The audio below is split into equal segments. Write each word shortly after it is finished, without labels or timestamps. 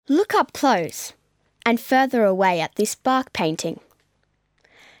Look up close and further away at this bark painting.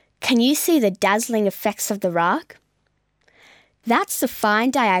 Can you see the dazzling effects of the rock? That's the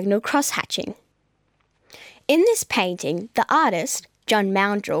fine diagonal cross-hatching. In this painting, the artist, John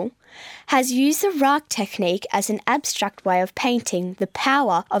Moundrell, has used the rock technique as an abstract way of painting the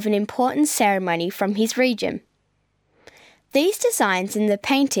power of an important ceremony from his region. These designs in the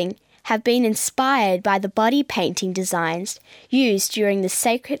painting have been inspired by the body painting designs used during the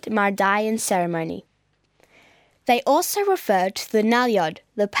sacred Mardayan ceremony. They also refer to the Nalyod,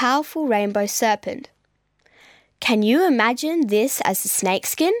 the powerful rainbow serpent. Can you imagine this as a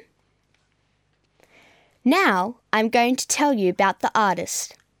snakeskin? Now I'm going to tell you about the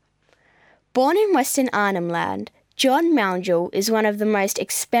artist. Born in Western Arnhem Land, John Moundrell is one of the most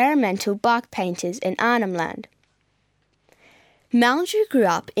experimental bark painters in Arnhem Land. Moundrell grew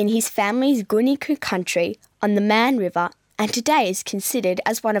up in his family's Guniku country on the Man River and today is considered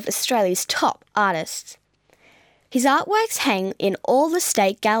as one of Australia's top artists. His artworks hang in all the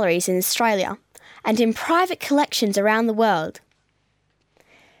state galleries in Australia and in private collections around the world.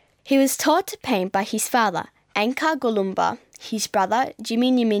 He was taught to paint by his father, Ankar Golumba, his brother,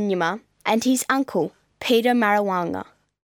 Jimmy Nyiminyima, and his uncle, Peter Marawanga.